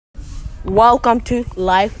Welcome to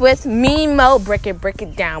Life with MeMo. Break it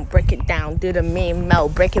down, do the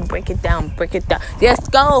MeMo. Break it down. Let's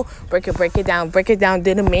go. Break it down, do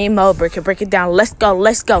the MeMo. Break it down. Let's go.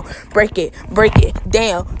 Break it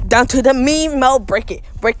down to the MeMo. Break it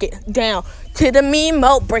down to the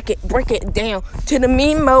MeMo. Break it down to the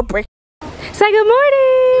MeMo. Say good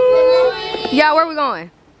morning. Y'all, where we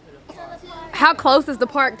going? How close is the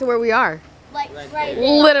park to where we are? Like right there.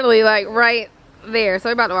 Literally like right there. So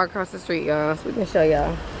we're about to walk across the street, y'all, so we can show y'all.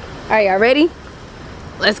 All right, y'all ready?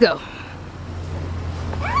 Let's go.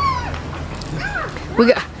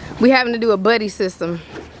 We having to do a buddy system.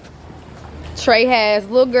 Trey has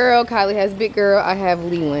little girl, Kylie has big girl, I have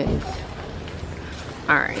Leland.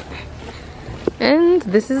 All right. And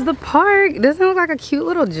this is the park. Doesn't it look like a cute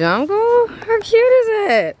little jungle? How cute is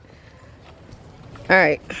it? All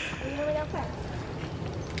right.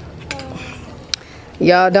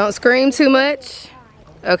 Y'all don't scream too much,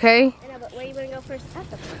 okay? I know, but where you gonna go first?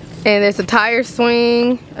 And there's a tire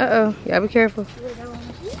swing. Uh-oh, y'all be careful.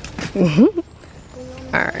 All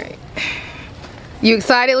right. You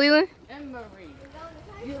excited, Leland?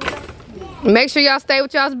 Make sure y'all stay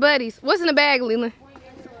with y'all's buddies. What's in the bag, Leland?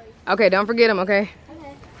 Okay, don't forget them, okay?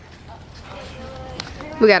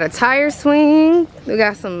 We got a tire swing. We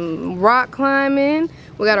got some rock climbing.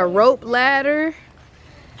 We got a rope ladder.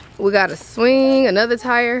 We got a swing, another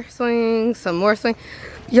tire swing, some more swing.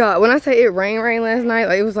 Y'all, when I say it rained last night,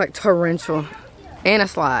 like, it was like torrential. And a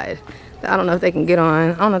slide. I don't know if they can get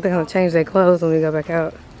on. I don't know if they're gonna change their clothes when we go back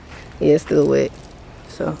out. Yeah, it's still wet,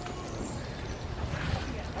 so.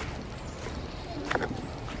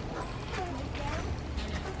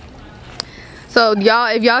 So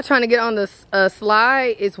y'all, if y'all trying to get on the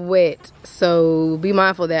slide, it's wet. So be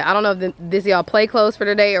mindful of that. I don't know if this y'all play clothes for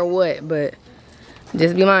today or what, but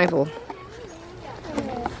just be mindful.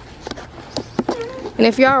 And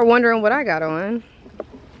if y'all are wondering what I got on,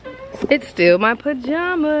 it's still my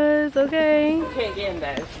pajamas, okay? Can't get in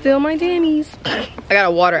that. Still my jammies. I got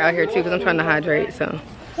a water out here too because I'm trying to hydrate, so.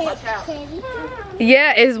 Watch out.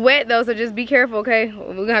 Yeah, it's wet though, so just be careful, okay?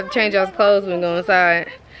 We're gonna have to change y'all's clothes when we go inside.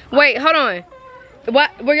 Wait, hold on.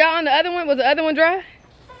 What, were y'all on the other one? Was the other one dry?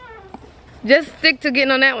 Just stick to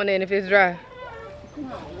getting on that one then if it's dry.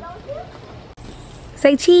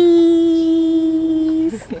 Say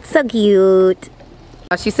cheese. So cute.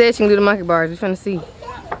 She said she can do the monkey bars. We're trying to see.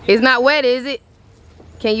 It's not wet, is it?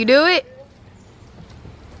 Can you do it?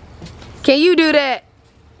 Can you do that?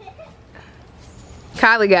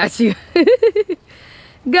 Kylie got you.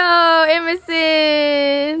 Go,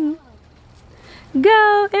 Emerson.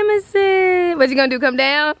 Go, Emerson. What you gonna do, come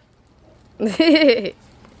down? Yay!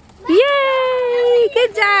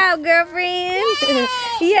 Good job, girlfriend.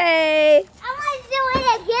 Yay!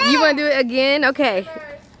 You want to do it again? Okay.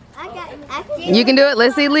 You can do it.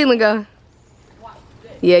 Let's see Leland go.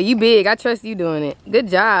 Yeah, you big. I trust you doing it. Good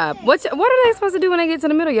job. What are they supposed to do when they get to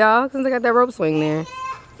the middle, y'all? Since they got that rope swing there.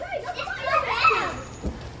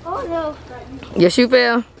 Oh no. Your shoe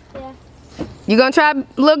fell? Yeah. You gonna try,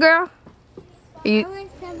 little girl? You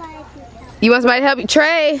want somebody to help you?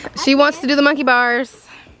 Trey, she wants to do the monkey bars.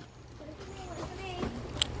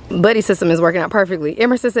 Buddy system is working out perfectly.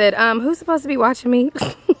 Emerson said, who's supposed to be watching me?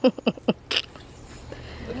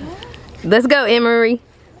 Let's go, Emery.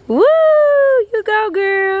 Woo! You go,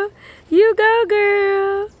 girl. You go,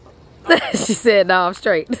 girl. She said, no, I'm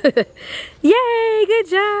straight. Yay, good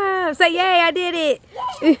job. Say, yay, I did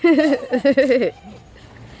it.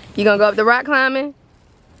 You gonna go up the rock climbing?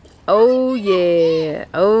 Oh, yeah.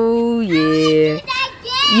 Oh, yeah.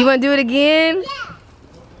 You wanna do it again?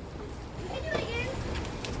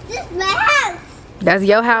 This is my house. That's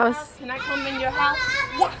your house? Can I come in your house?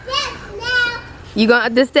 Yes, now. You going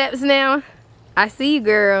up the steps now? I see you,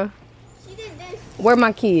 girl. She did this. Where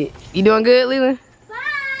my kid? You doing good, Leland? Bye.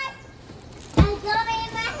 I'm going in my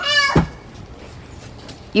house.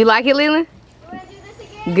 You like it, Leland? You want to do this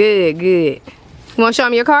again? Good, good. You want to show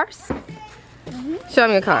me your cars? Show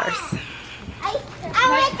me your cars. I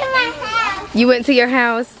went to my house. You went to your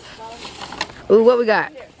house. Ooh, what we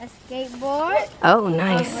got? A skateboard. Oh, A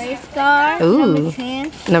nice. race car. Ooh. Number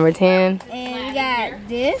 10. Number 10. And we got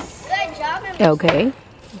this. Good job. Okay.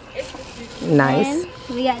 Nice. And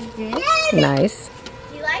we got this. Nice.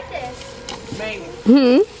 You like this?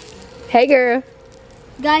 Hmm. Hey, girl.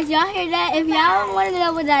 Guys, y'all hear that? If y'all want to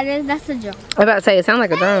know what that is, that's a drum. I'm about to say, it sounds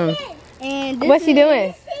like a drum. And this What's she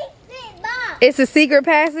doing? It's a secret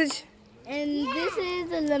passage. And this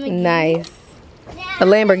is a Lamborghini. Nice. A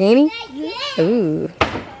Lamborghini? Ooh.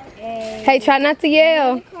 And Hey, try not to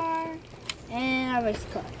yell. car and a race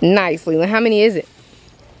car. Nice, Leland. How many is it?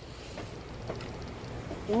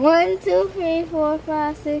 1, 2, 3, 4,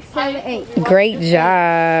 5, 6, 7, 8. Great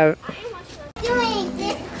job. You ain't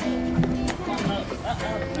this.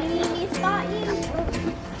 You need me to start you?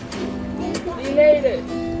 You made it.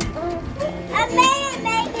 I made it,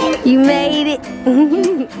 Megan. You made it.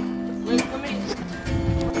 Wait, come here.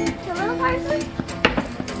 Come on, Parsley.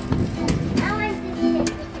 I want to get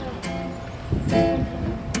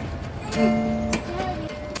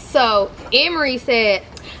it. So, Emery said,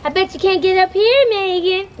 I bet you can't get up here,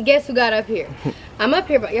 Megan. Guess who got up here? I'm up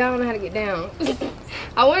here, but y'all don't know how to get down.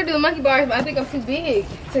 I want to do the monkey bars, but I think I'm too big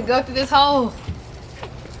to go through this hole.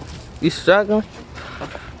 You struggling?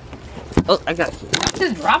 Oh, I got you.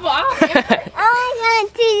 Just drop it off. I want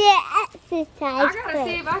to do the exercise. I gotta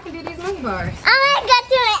see if I can do these monkey bars. I want to go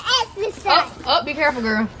to the exercise. Oh, be careful,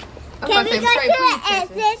 girl. I'm Can about we to go say, to straight the please,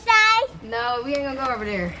 sister. exercise? No, we ain't gonna go over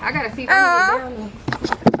there. I gotta see if I can get down there.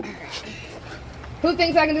 Who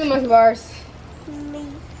thinks I can do the monkey bars? Me.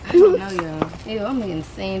 I don't know, y'all. Ew, I'm getting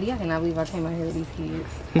sandy. I cannot believe I came out here with these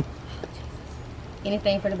kids.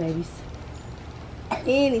 Anything for the babies.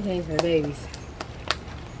 Anything for the babies.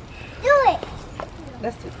 Do it.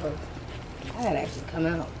 That's too close. I gotta actually come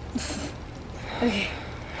out. Okay.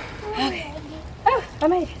 Okay. Oh, I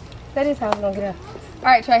made it. That is how I'm gonna get up.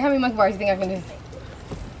 Alright, Trey, how many monkey bars do you think I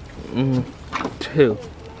can do? 2.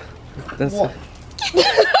 That's One.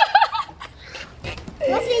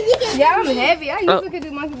 Let's see you can Yeah, I'm heavy. I usually could do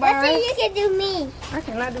monkey Let's bars. see you can do me. I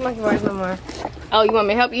cannot do monkey bars no more. Oh, you want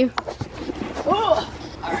me to help you? Oh.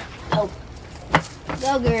 Alright. Oh.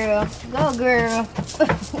 Go, girl. Go, girl.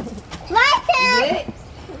 My turn. Get it?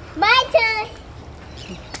 My turn.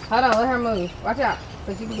 Hold on, let her move. Watch out,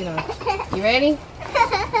 so she can get on. You ready?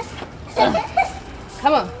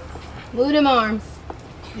 Come on. Move them arms.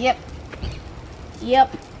 Yep.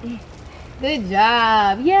 Yep. Good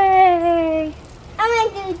job. Yay.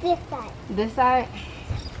 I'm going to do this side. This side.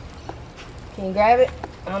 Can you grab it?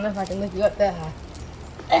 I don't know if I can lift you up that high.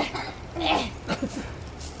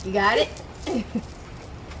 You got it?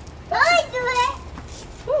 I do it.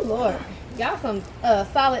 Oh, Lord. Y'all some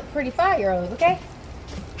solid, pretty 5-year-olds, okay?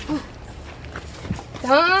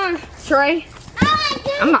 Come on, Trey. I want to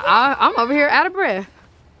do I'm over here out of breath.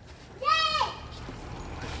 this.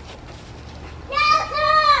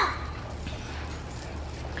 No,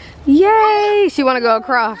 Yay! She want to go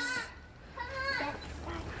across.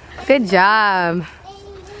 Good job.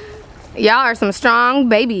 Y'all are some strong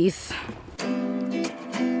babies.